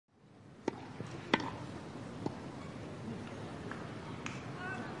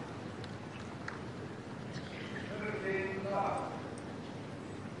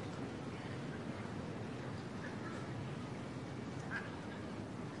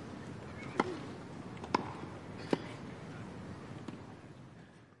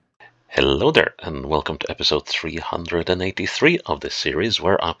Hello there, and welcome to episode 383 of this series,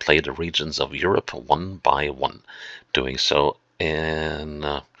 where I play the regions of Europe one by one, doing so in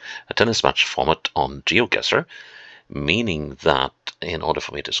a tennis match format on GeoGuessr, meaning that in order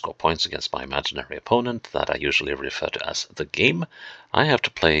for me to score points against my imaginary opponent, that I usually refer to as the game, I have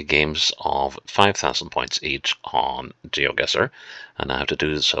to play games of 5,000 points each on GeoGuessr, and I have to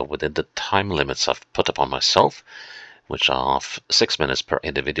do so within the time limits I've put upon myself, which are 6 minutes per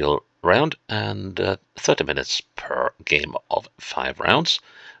individual round and 30 minutes per game of 5 rounds.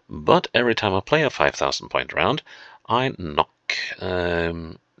 But every time I play a 5,000 point round, I knock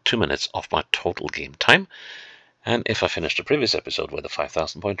 2 minutes off my total game time. And if I finish the previous episode with a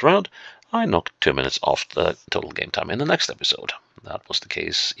 5,000 point round, I knock 2 minutes off the total game time in the next episode. That was the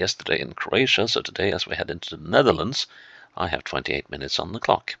case yesterday in Croatia, so today, as we head into the Netherlands, I have 28 minutes on the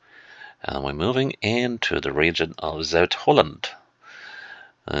clock. And we're moving into the region of Zuid-Holland.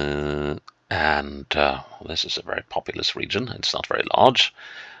 This is a very populous region. It's not very large,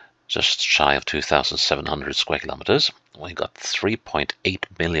 just shy of 2,700 square kilometers. We got 3.8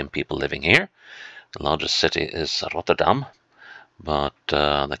 million people living here. The largest city is Rotterdam, but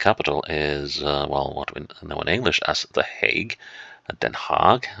the capital is, well, what we know in English as The Hague, Den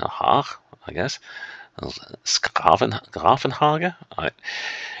Haag, I guess. Gravenhage.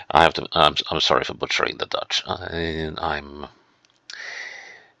 I'm sorry for butchering the Dutch. I'm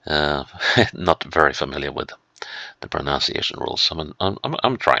not very familiar with the pronunciation rules.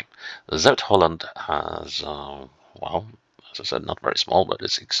 I'm trying. Zuid-Holland has, well, as I said, not very small, but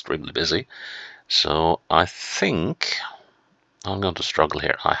it's extremely busy. So I think I'm going to struggle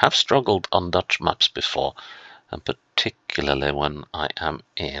here. I have struggled on Dutch maps before, and particularly when I am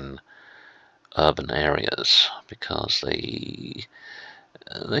in urban areas, because they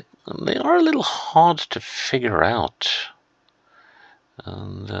are a little hard to figure out,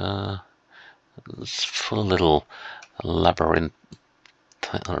 and it's full of little labyrinthine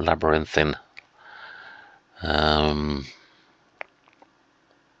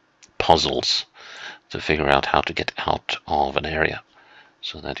puzzles to figure out how to get out of an area,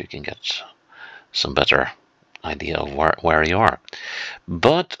 so that you can get some better idea of where you are.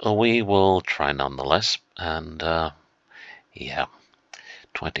 But we will try nonetheless, and yeah,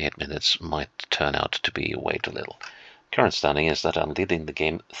 28 minutes might turn out to be way too little. Current standing is that I'm leading the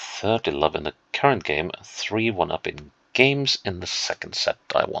game 30-love in the current game, 3-1 up in games in the second set.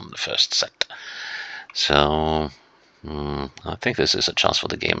 I won the first set. So I think this is a chance for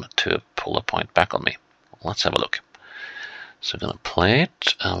the game to pull a point back on me. Let's have a look. So we're going to play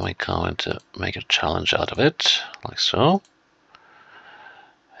it, and we're going to make a challenge out of it, like so.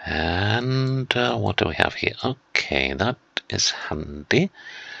 And what do we have here? Okay, that is handy.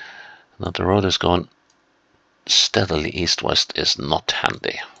 Now the road is going steadily east-west is not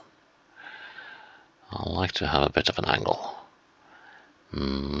handy. I like to have a bit of an angle.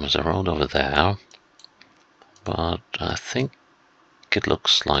 There's a road over there, but I think it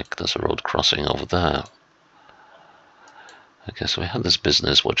looks like there's a road crossing over there. Okay, so we have this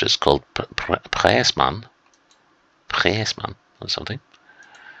business which is called Prijsman or something.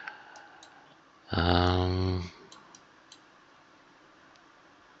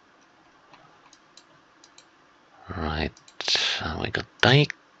 Right, and we got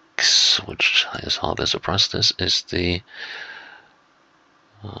dikes, which is hardly a surprise. This is the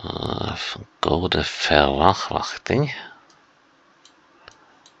Gode Verwachting.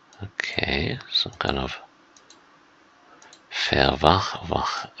 Okay, some kind of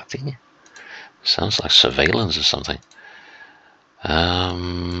Verwachting. Sounds like surveillance or something.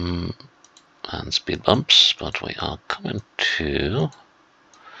 And speed bumps, but we are coming to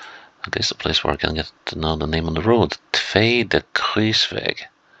at least a place where I can get to know the name on the road. Tweede Kruisweg.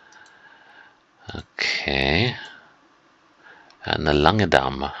 Okay. And the Lange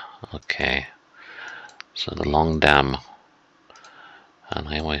Dam. Okay. So the long dam. And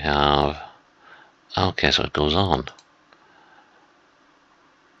here we have... Okay, so it goes on.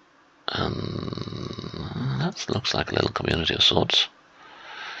 And that looks like a little community of sorts.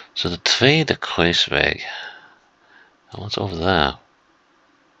 So the Tweede Kruisweg. And what's over there?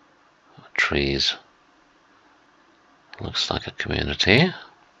 Trees. Looks like a community.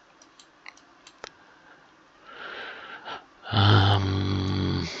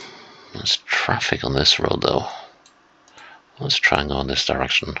 There's traffic on this road though. Let's try and go in this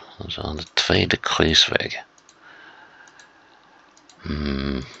direction. So on the Tweede Kruisweg.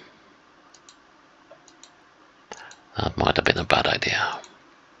 That might have been a bad idea.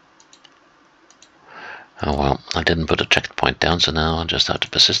 Oh well, I didn't put a checkpoint down, so now I'll just have to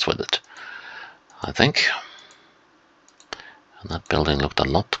persist with it, I think. And that building looked a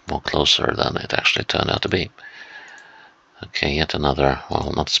lot more closer than it actually turned out to be. Okay, yet another,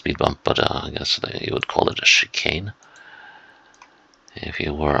 well, not speed bump, but I guess you would call it a chicane. If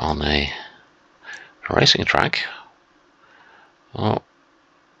you were on a racing track, well,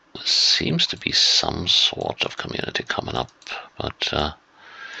 there seems to be some sort of community coming up, but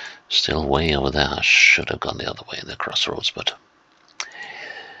still way over there. I should have gone the other way in the crossroads, but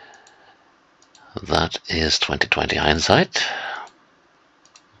that is 2020 hindsight.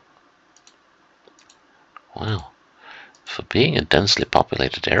 Wow. For being a densely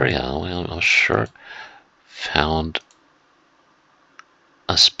populated area, well, I sure found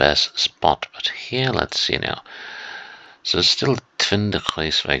a spare spot. But here, let's see now. So it's still Tweede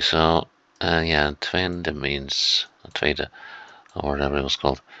Kruisweg. So, yeah, Tweede means, Tweede, or whatever it was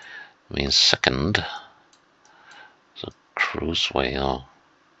called, means second. So, cruiseway or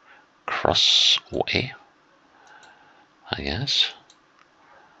crossway, I guess.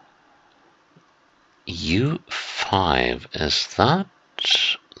 U5, is that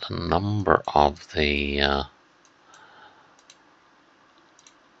the number of the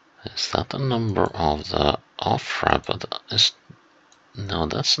off-ramp? No,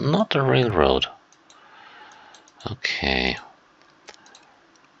 that's not the railroad. Okay.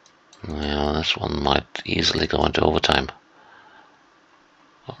 Well, this one might easily go into overtime.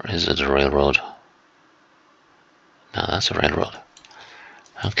 Or is it a railroad? No, that's a railroad.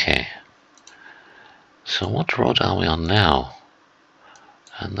 Okay. So what road are we on now?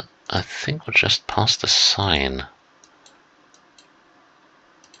 And I think we're just past the sign.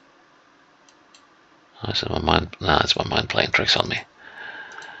 Oh, is it my mind? No, it's my mind playing tricks on me.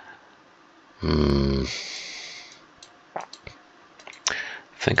 I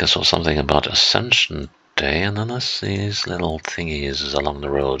think I saw something about Ascension Day, and then there's these little thingies along the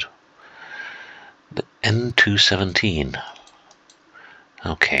road. The N217.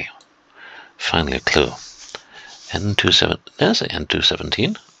 Okay. Finally a clue. N27. There's an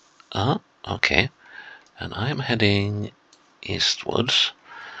N217. Okay. And I'm heading eastwards.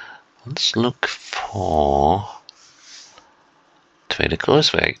 Let's look for Tweede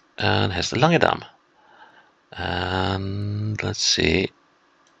Kruisweg. And here's the Lange Dam. And let's see.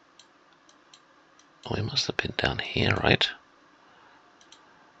 We must have been down here, right?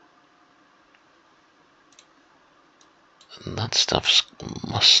 And that stuff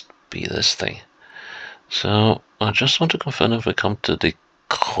must be this thing. So I just want to confirm if we come to the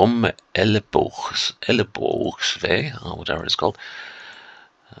Kromme Ellebogsweg, or whatever it's called.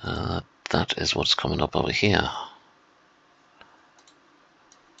 That is what's coming up over here.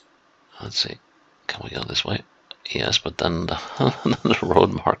 Let's see. Can we go this way? Yes, but then the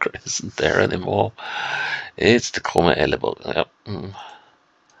road marker isn't there anymore. It's the Kromme Ellebog. Yep.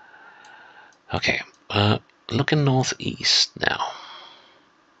 Okay. Looking northeast now.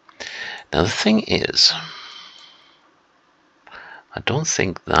 Now the thing is, I don't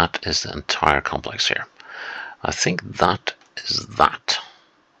think that is the entire complex here. I think that is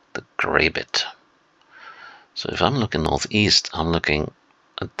the grey bit. So if I'm looking northeast, I'm looking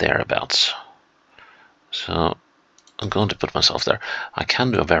at thereabouts. So I'm going to put myself there. I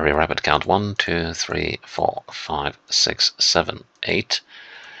can do a very rapid count. 1, 2, 3, 4, 5, 6, 7, 8,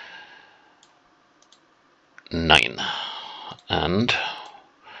 9. And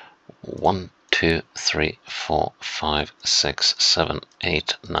 1, 2, 3, 4, 5, 6, 7,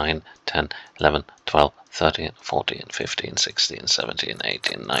 8, 9, 10, 11, 12, 13, 14, 15, 16, 17,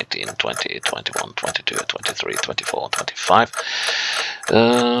 18, 19, 20, 21, 22, 23, 24, 25.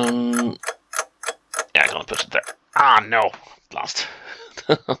 Yeah, I'm gonna put it there. Ah, no! Lost.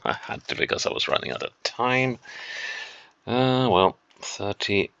 I had to because I was running out of time. Well,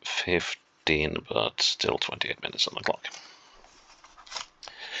 30, 15, but still 28 minutes on the clock.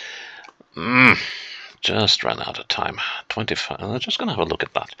 Just ran out of time. 25. I'm just going to have a look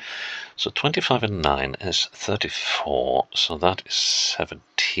at that. So 25 and 9 is 34. So that is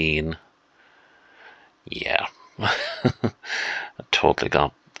 17. Yeah. I totally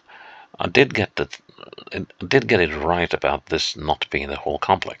got. I did get it right about this not being the whole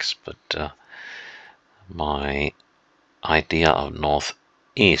complex, but my idea of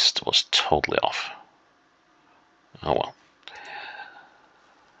northeast was totally off. Oh well.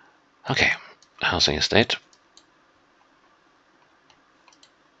 Okay. Housing estate.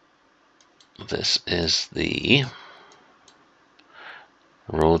 This is the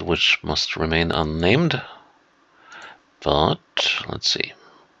road which must remain unnamed, but let's see.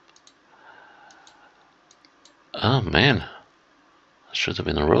 Oh man, there should have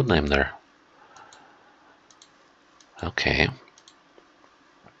been a road name there. Okay.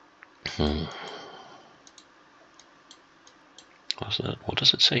 What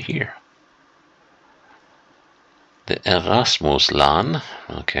does it say here? The Erasmus Lane.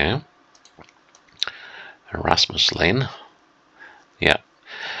 Okay. Erasmus Lane. Yeah.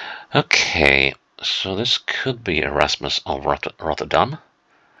 Okay. So this could be Erasmus of Rotterdam.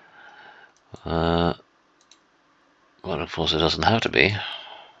 But of course it doesn't have to be.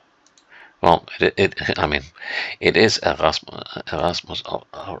 Well, I mean, it is Erasmus of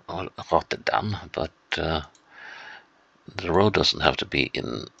Rotterdam, but the road doesn't have to be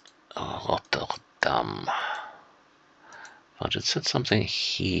in Rotterdam. But it said something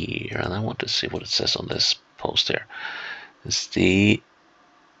here, and I want to see what it says on this post here. It's the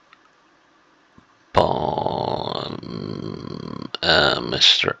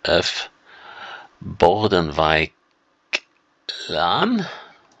Mr. F. Bordenwijk Laan,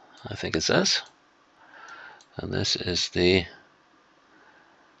 I think it says. And this is the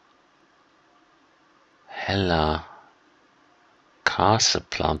Hella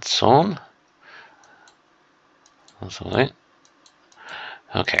Kaseplantzone. That's right.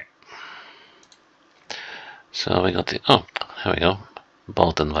 Okay. So we got the, oh, here we go.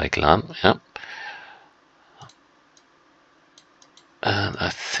 Bordenwijk Laan, yep. And I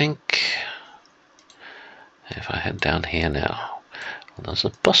think if I head down here now, well, there's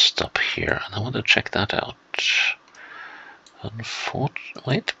a bus stop here, and I want to check that out.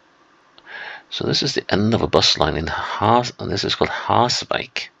 Wait. So this is the end of a bus line in Haas, and this is called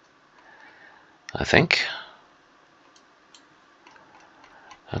Haaswijk, I think.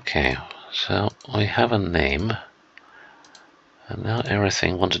 Okay, so we have a name, and now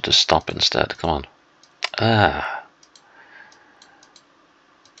everything wanted to stop instead. Come on. Ah.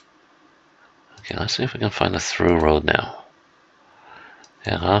 Okay, let's see if we can find a through road now.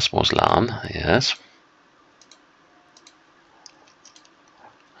 Erasmus Laan, yes.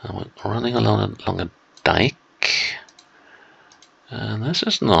 And we're running along a dike. And this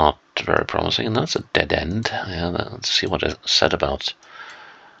is not very promising. That's a dead end. Yeah, let's see what it said about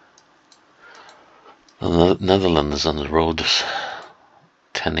the Netherlands and the roads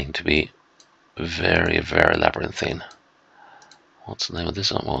tending to be very, very labyrinthine. What's the name of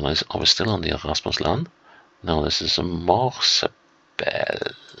this one? Are we still on the Erasmus Laan? No, this is a Morsebel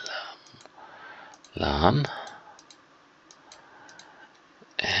Laan.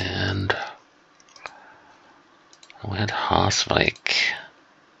 And we had Haaswijk.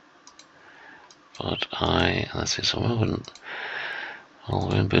 But let's see, so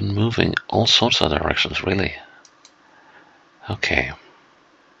we've been moving all sorts of directions, really. Okay.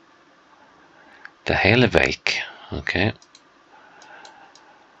 De hele Wijk. Okay.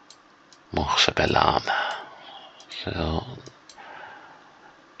 Morsebel Laan. So,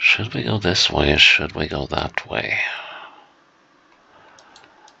 should we go this way or should we go that way?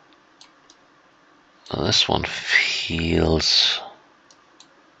 Well, this one feels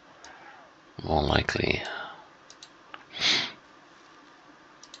more likely.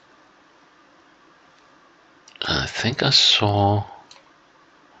 I think I saw...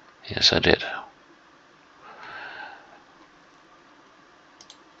 Yes, I did.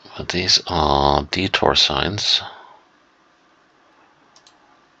 But these are detour signs,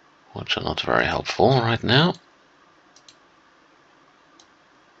 which are not very helpful right now.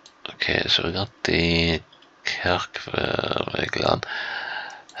 Okay, so we got the Kerkweeglaan.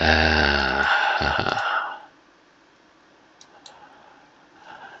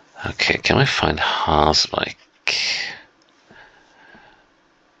 Okay, can we find Haaswijk?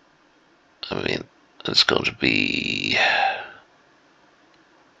 I mean, it's going to be...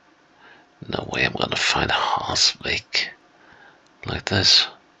 No way I'm going to find Haaswijk like this.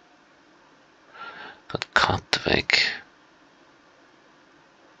 Got Katwijk.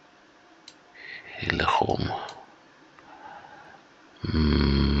 Hillegom.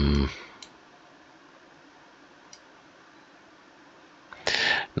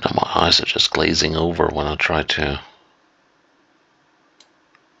 Now my eyes are just glazing over when I try to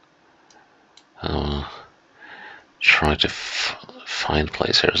find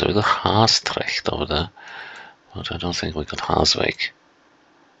place here. So we got Haastrecht over there, but I don't think we got Haaswijk.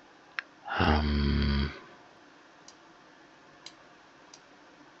 And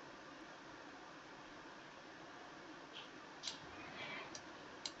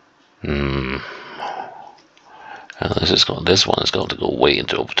this one is going to go way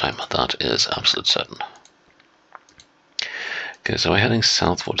into overtime. That is absolute certain. Okay, so we're heading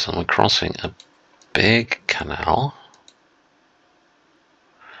southwards and we're crossing a big canal.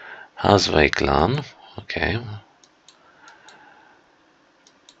 Haaswijklaan, okay.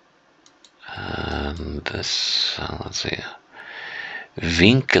 And this, let's see.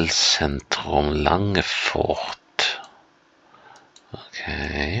 Winkelcentrum Langefort.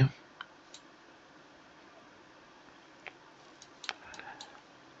 Okay.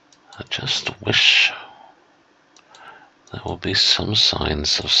 I just wish there will be some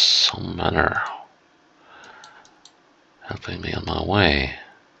signs of some manner helping me on my way.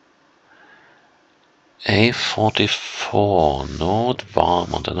 A44,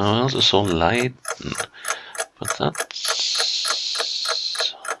 Nord-Warmond, and I also saw Leiden, but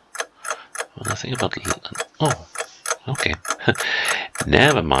that's... When I think about... Oh, okay.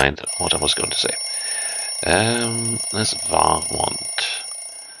 Never mind what I was going to say. There's Warmond.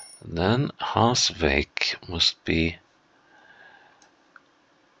 Then Haaswijk must be...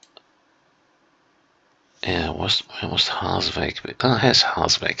 Yeah, where was Haaswijk? Oh, here's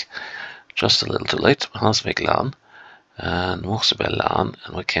Haaswijk. Just a little too late. Haaswijklaan and Morsebellaan,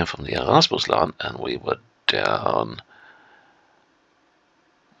 and we came from the Erasmuslaan, and we were down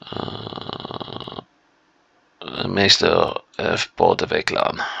Meester F.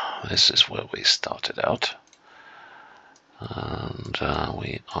 Bordewijklaan. This is where we started out, and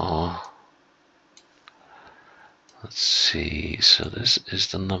we are. Let's see. So this is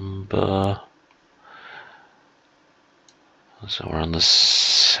the number. So we're on the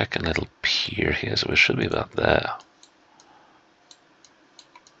second little pier here, so we should be about there.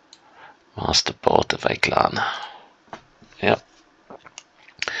 Master Bordewijklaan. Yep.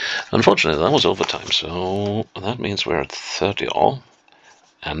 Unfortunately, that was overtime, so that means we're at 30 all,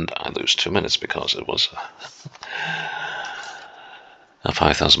 and I lose 2 minutes because it was a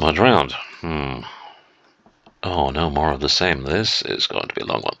 5,000 word round. Oh, no, more of the same. This is going to be a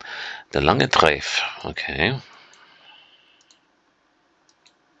long one. The Lange Treef. Okay.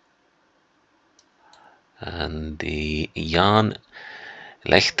 And the Jan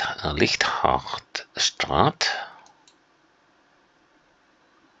Lichthartstraat.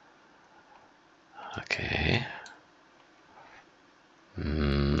 Okay.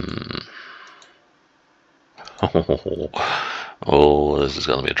 Oh, this is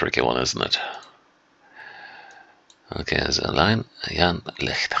going to be a tricky one, isn't it? Okay, there's a line. Jan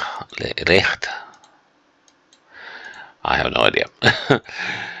Licht. I have no idea.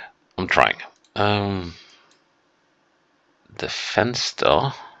 I'm trying. The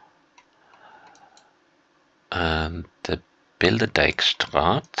Fenster and the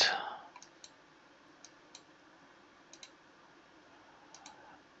Bilderdijkstraat.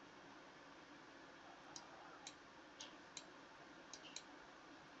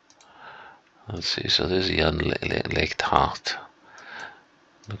 Let's see, so this is Jan Lichthart.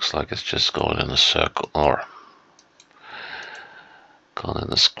 Looks like it's just going in a circle, or going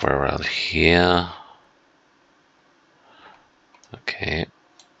in a square around here. Okay.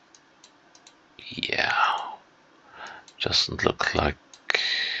 Yeah. Doesn't look like...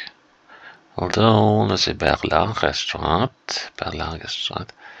 Although, let's say Berlagestraat.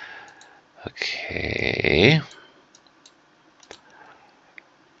 Okay.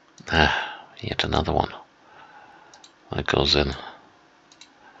 Yet another one that goes in.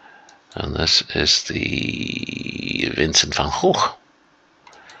 And this is the Vincent van Gogh.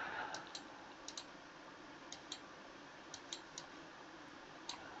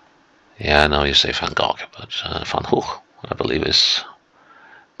 Yeah, I know you say Van Gogh, but Van Gogh, I believe, is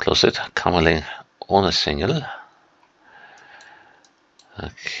close it. Kamerling ohne single.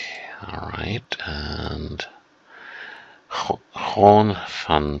 Okay, alright, and Horn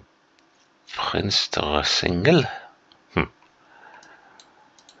van Prinster single.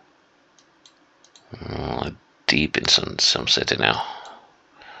 Deep in some city now.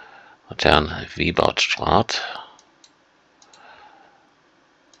 Down Wieboudstraat.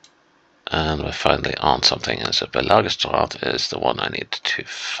 And we're finally on something, and so Berlagestraat is the one I need to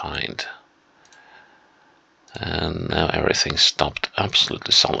find. And now everything stopped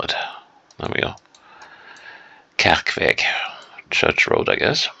absolutely solid. There we go. Kerkweg, Church Road, I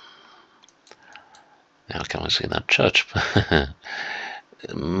guess. Now can we see that church?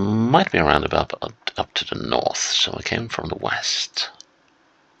 It might be around about up to the north, so I came from the west.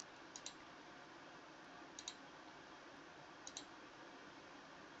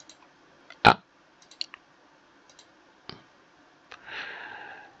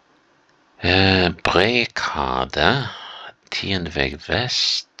 Brekade, Tienweg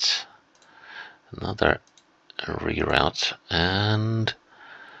West, another reroute, and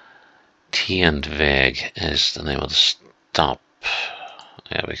Tienweg is the name of the stop.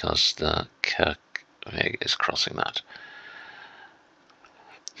 Yeah, because the Kerkweg is crossing that.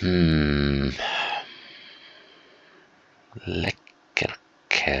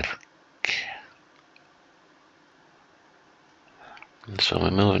 Lekkerkerk. So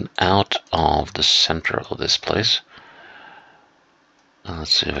we're moving out of the center of this place.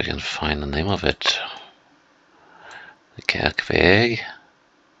 Let's see if I can find the name of it. The Kerkweg.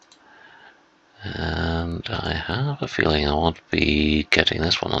 And I have a feeling I won't be getting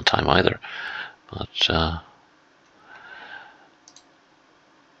this one on time either. But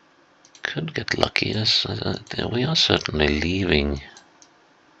could get lucky, as we are certainly leaving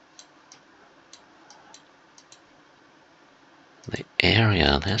the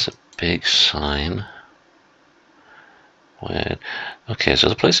area. There's a big sign. Where, okay, so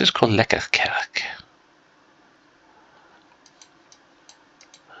the place is called Lekkerkerk.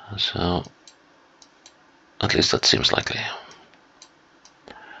 So, at least that seems likely.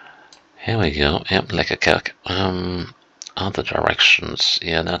 Here we go. Yep, Lekkerkerk. Other directions.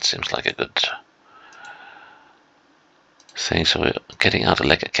 Yeah, that seems like a good thing. So we're getting out of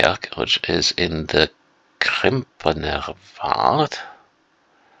Lekkerkerk, which is in the Krimpenerwaard.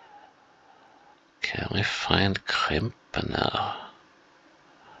 Can we find Krimpener?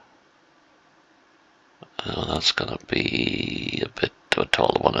 Oh, that's gonna be a bit of a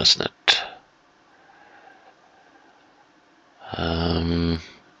tall one, isn't it?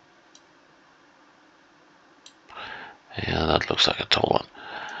 Yeah, that looks like a tall one.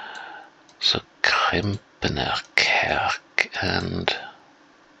 So Krimpenerkerk, and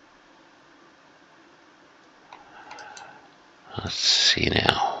let's see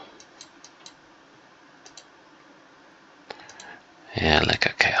now. Yeah,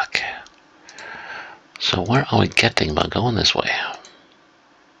 Lekkerkerk. So where are we getting by going this way?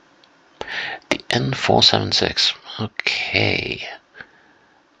 The N476. Okay.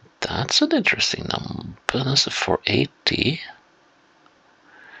 That's an interesting number. That's a 480.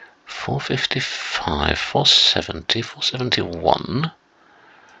 455, 470, 471.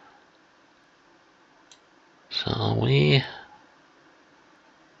 So we...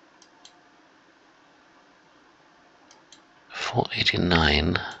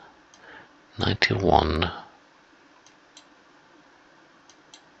 489, 91,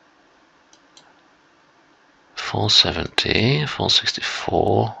 470,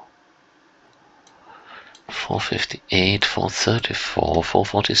 464, 458, 434,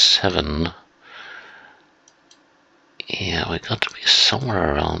 447. Yeah, we got to be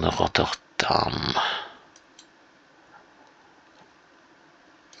somewhere around Rotterdam,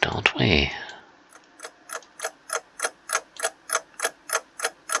 don't we?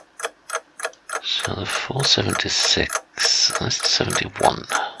 So the 476, that's the 71.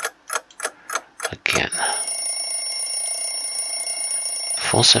 Again.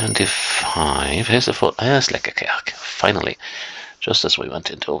 475, here's Lekkerkerk. Finally, just as we went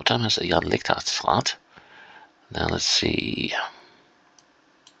into overtime, here's the Jan Lichthartstraat. Now let's see.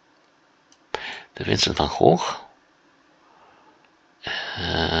 The Vincent van Gogh.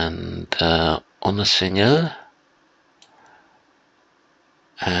 And Onnesingel.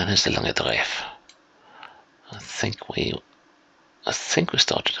 And here's the Lange Dreef. I think we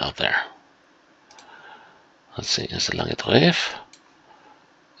started out there. Let's see, here's the Lange Dreef.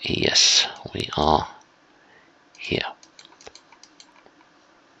 Yes, we are here.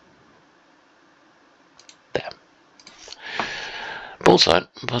 There. Bullseye,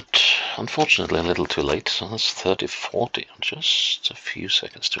 but unfortunately a little too late. So that's 30:40, just a few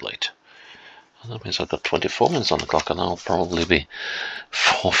seconds too late. That means I've got 24 minutes on the clock, and I'll probably be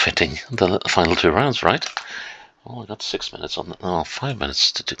forfeiting the final two rounds, right? Well, I got 6 minutes on, 5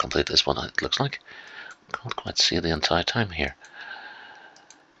 minutes to complete this one, it looks like. Can't quite see the entire time here,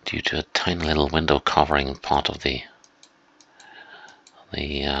 due to a tiny little window covering part of the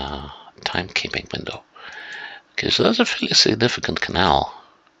timekeeping window. Okay, so that's a fairly significant canal.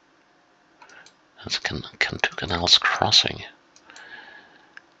 That's two canals crossing.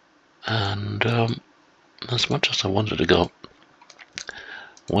 And as much as I wanted to go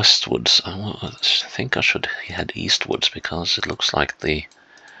westwards, I think I should head eastwards, because it looks like the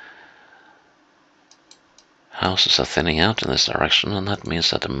houses are thinning out in this direction, and that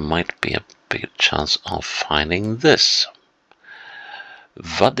means that there might be a big chance of finding this.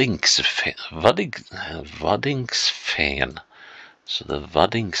 Waddingsveen. So the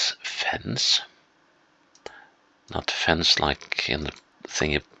Waddingsfence, not fence like in the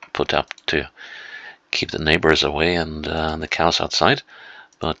thing you put up to keep the neighbors away and the cows outside,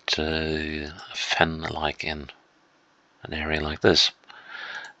 but fen like in an area like this,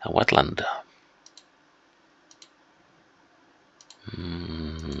 a wetland.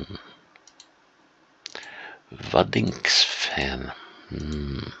 Waddingsveen.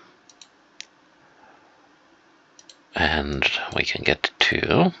 And we can get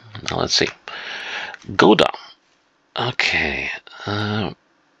to, now let's see, Gouda. Okay,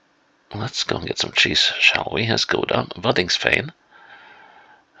 let's go and get some cheese, shall we? Here's Gouda, Waddingsveen.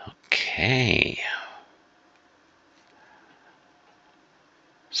 Okay.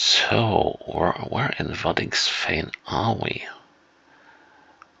 So, where in Waddingsveen are we?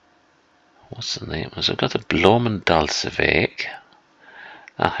 What's the name? So we've got the Blomendalseweg.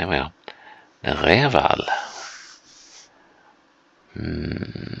 Ah, here we are. The Reval.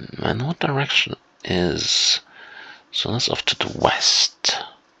 And what direction is... So that's off to the west.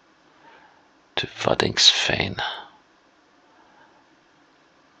 To Waddingsveen.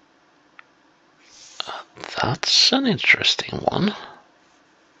 That's an interesting one.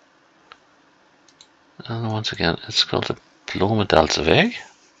 And once again, it's called the Blomendalseweg.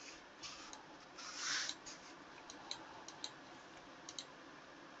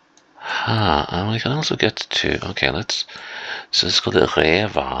 And we can also get to... Okay, so it's called the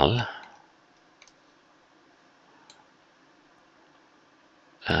Reval.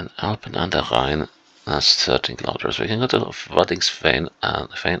 And Alpen aan de Rijn, that's 13 kilometers. We can go to Waddingsveen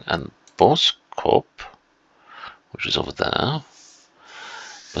and Boskop, which is over there.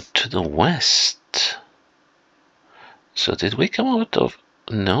 But to the west. So did we come out of...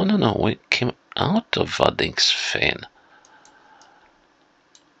 No, we came out of Waddingsveen.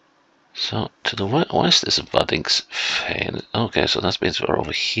 So to the west is Waddingsveen. Okay, so that means we're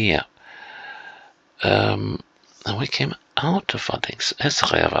over here. And we came out of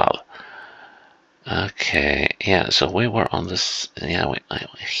Waddingsveen. Okay, yeah, so we were on this... Yeah, we're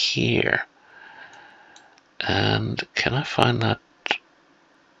here. And can I find that...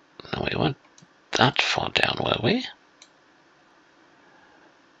 No, we weren't that far down, were we?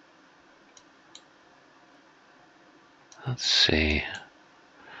 Let's see.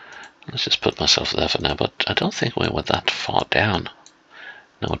 Let's just put myself there for now, but I don't think we were that far down.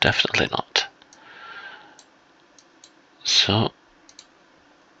 No, definitely not. So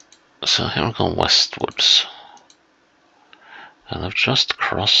here we're going westwards. And I've just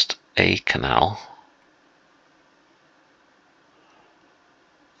crossed a canal.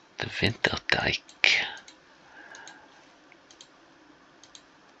 The Winterdijk.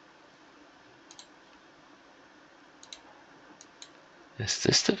 Is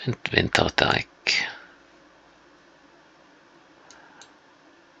this the Winterdijk?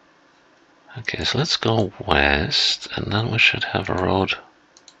 Okay, so let's go west, and then we should have a road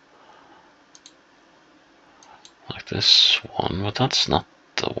like this one, but that's not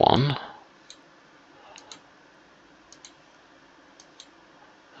the one.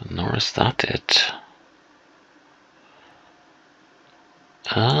 Nor is that it.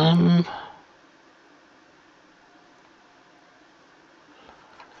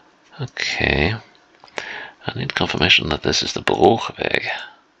 Okay. I need confirmation that this is the Broegweg.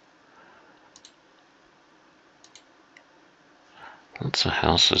 Lots of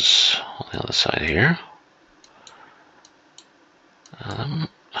houses on the other side here. And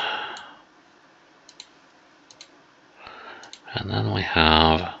then we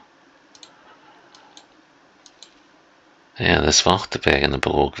have... Yeah, the Zwarteweg and the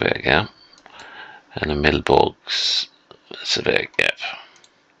Broegweg, yeah. And the Middelburgseweg, yeah.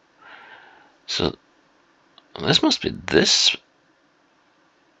 So, this must be this.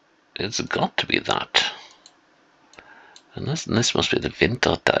 It's got to be that. And this must be the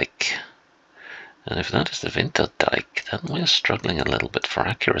Winterdijk. And if that is the Winterdijk, then we're struggling a little bit for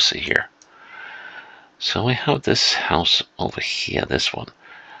accuracy here. So we have this house over here, this one.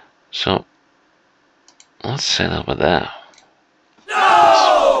 So, let's say that we're there.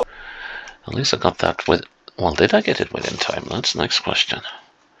 No! At least I got that with... Well, did I get it within time? That's the next question.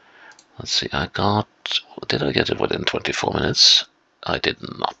 Let's see, did I get it within 24 minutes? I did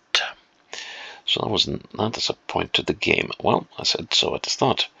not. So that is a point to the game. Well, I said so at the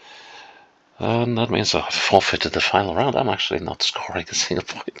start. And that means I forfeited the final round. I'm actually not scoring a single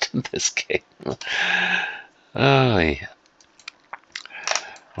point in this game. Oh, yeah.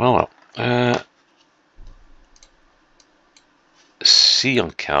 Well.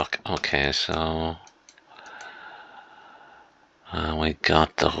 Sionkerk. Okay, so... we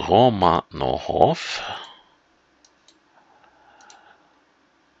got the Romanohof.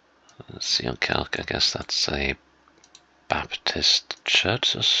 Sionkerk, I guess that's a Baptist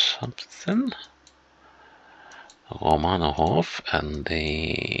church or something. Romanohof and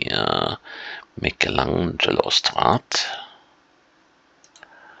the Michelangelo-straat.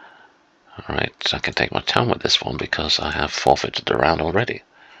 Alright, I can take my time with this one because I have forfeited the round already.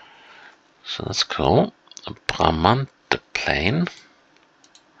 So that's cool. Bramanteplein.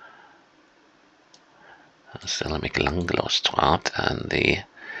 Still a Michelangelo-straat and the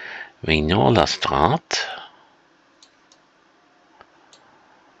Vignola-straat.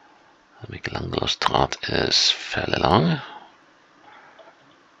 The Michelangelo-straat is fairly long.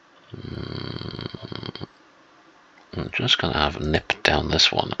 just gonna have a nip down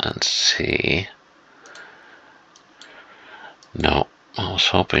this one and see. No, I was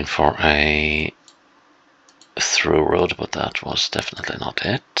hoping for a through road, but that was definitely not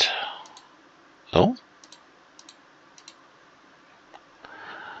it. Oh.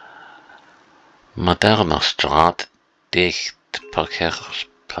 Modernerstraat dicht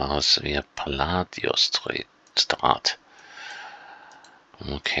parkeerplaats via Palladiusstraat.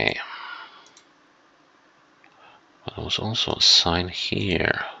 Okay. But there was also a sign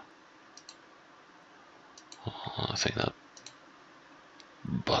here. Oh, I think that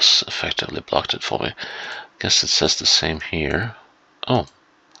bus effectively blocked it for me. Guess it says the same here. Oh.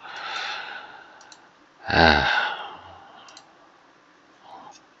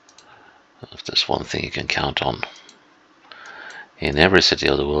 If there's one thing you can count on in every city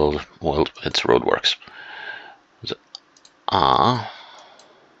of the world, it's roadworks. So, I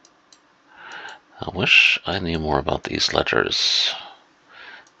wish I knew more about these letters.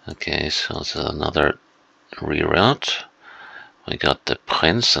 Okay, so it's another reroute. We got the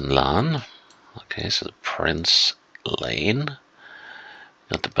Prinsenlaan. Okay, so the Prince Lane.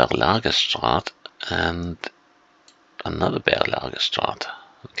 We got the Berlagestraat and another Berlagestraat.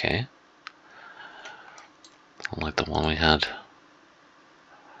 Okay. Like the one we had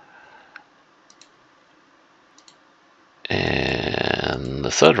in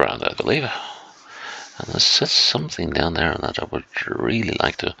the third round, I believe. And there says something down there that I would really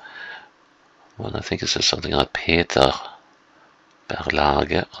like to. Well, I think it says something like Peter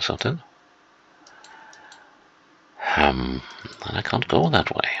Berlage or something. And I can't go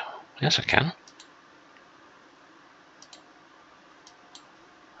that way. Yes, I can.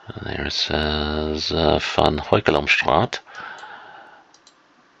 And there it says Van Heukelomstraat.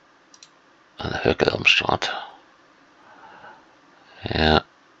 And Heukelomstraat. Yeah.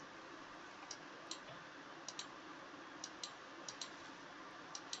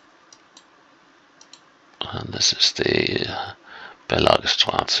 And this is the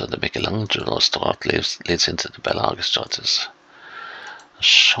Berlagestraat, so the Michelangelostraat leads into the Berlagestraat. It's a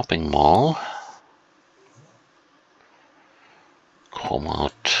shopping mall. Kom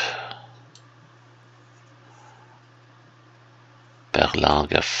out.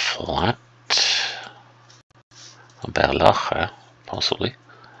 Berlage Flat. Berlage, possibly.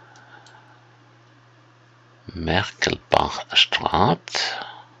 Merkelbachstraat.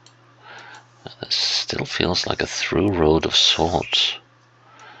 This still feels like a through road of sorts.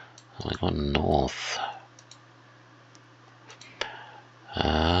 We go north.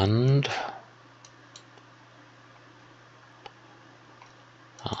 And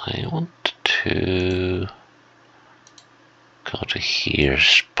I want to go to here,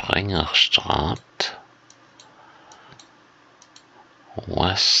 Springerstraat.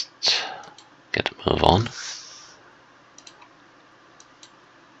 West. Get a move on.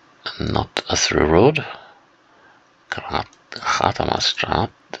 Not a through road.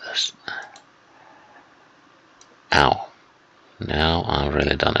 Gatamastraat. Ow. Now I've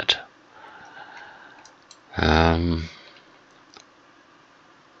really done it.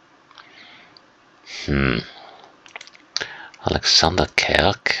 Alexander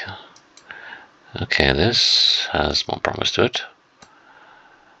Kerk. Okay, this has more promise to it.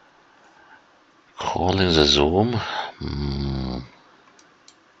 Calling the Zoom.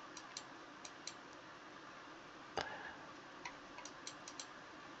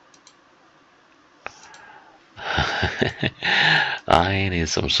 I need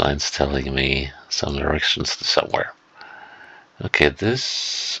some signs telling me some directions to somewhere. Okay,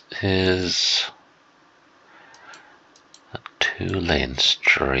 this is a 2-lane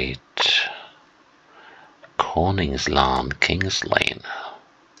street. Koningslaan, Kings Lane.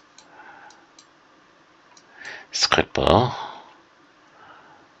 Schipper.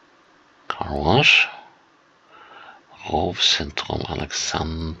 Car wash. Roofcentrum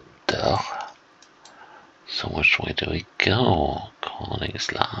Alexander. So which way do we go?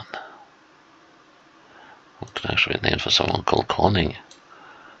 Koningslaan. What could actually be named for someone called Koning?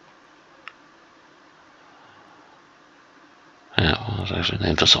 Yeah, well, it's actually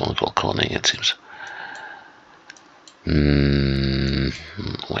named for someone called Koning, it seems.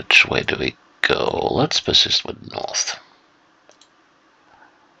 Which way do we go? Let's persist with north.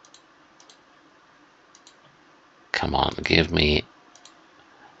 Come on, give me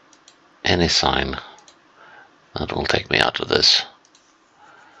any sign that will take me out of this.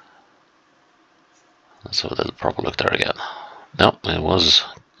 Let's have a little proper look there again. No, it was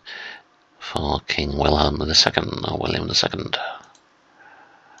for King Wilhelm II, or William II.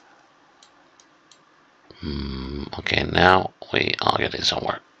 Okay, now we are getting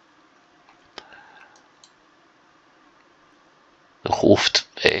somewhere.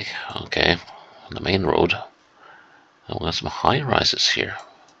 the main road. And we got some high rises here.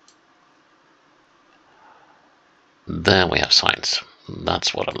 There we have signs.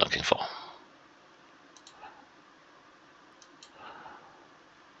 That's what I'm looking for.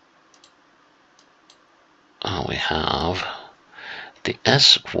 We have the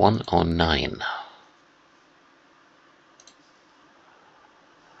S109.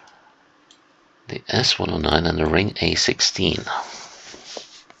 The S109 and the ring A16.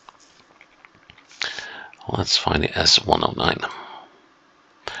 Let's find the S109.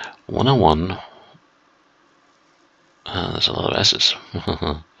 101. There's a lot of S's.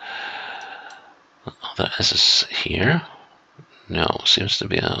 Other S's here? No, seems to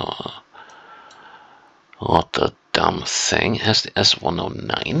be a Rotterdam thing. Has the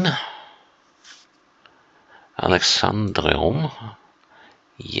S109. Alexandrium.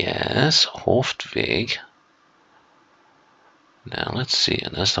 Yes, Hoofdweg. Now let's see,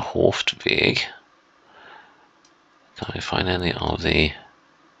 and there's the Hoofdweg. Can I find any of the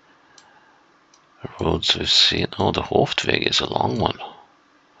roads we've seen? Oh, the Hoofdweg is a long one.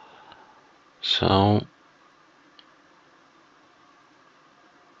 So,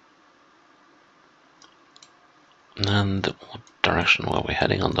 and what direction were we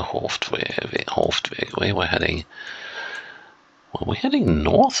heading on the Hoofdweg? We were heading. Were we heading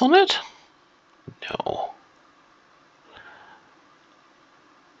north on it? No.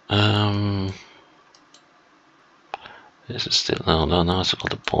 This is still no. It's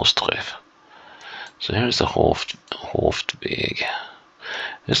called the Postreef. So here's the Hoofdweg.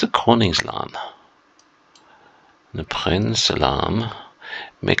 Here's the Koningslaan. The Prinsenlaan.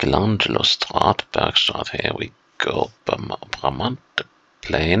 Michelangelostraat, Bergstraat. Here we go. Bramante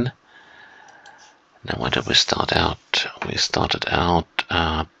Plain. Now where did we start out? We started out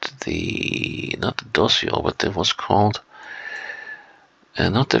at the, not the Dossio, but it was called,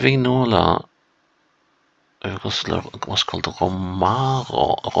 not the Vignola, it was called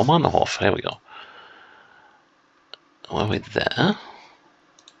Romanhof. Here we go. Were we there?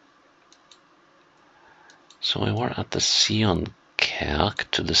 So we were at the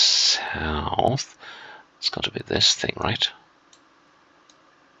Sionkerk to the south. It's got to be this thing, right?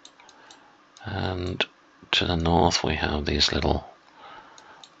 And to the north we have these little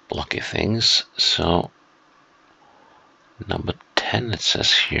blocky things. So number 10 it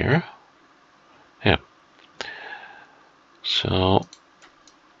says here. Yeah. So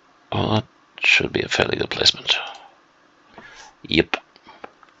that should be a fairly good placement. Yep.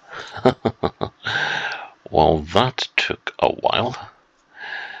 Well, that took a while.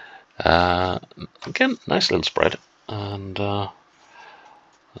 Again, nice little spread. And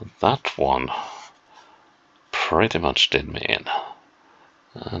that one pretty much did me in.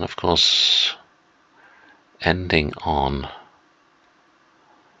 And of course, ending on,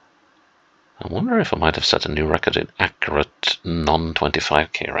 I wonder if I might have set a new record in accurate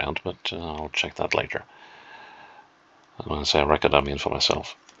non-25k round, but I'll check that later. And when I say a record, I mean for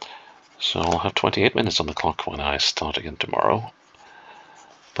myself. So I'll have 28 minutes on the clock when I start again tomorrow.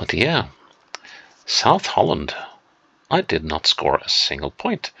 But yeah, Zuid-Holland. I did not score a single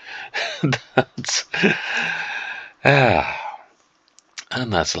point. That's, and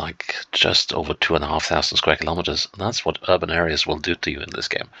that's like just over 2,500 square kilometers. That's what urban areas will do to you in this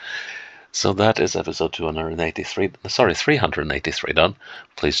game. So that is episode 383 done.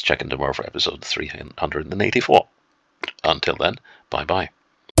 Please check in tomorrow for episode 384. Until then, bye-bye.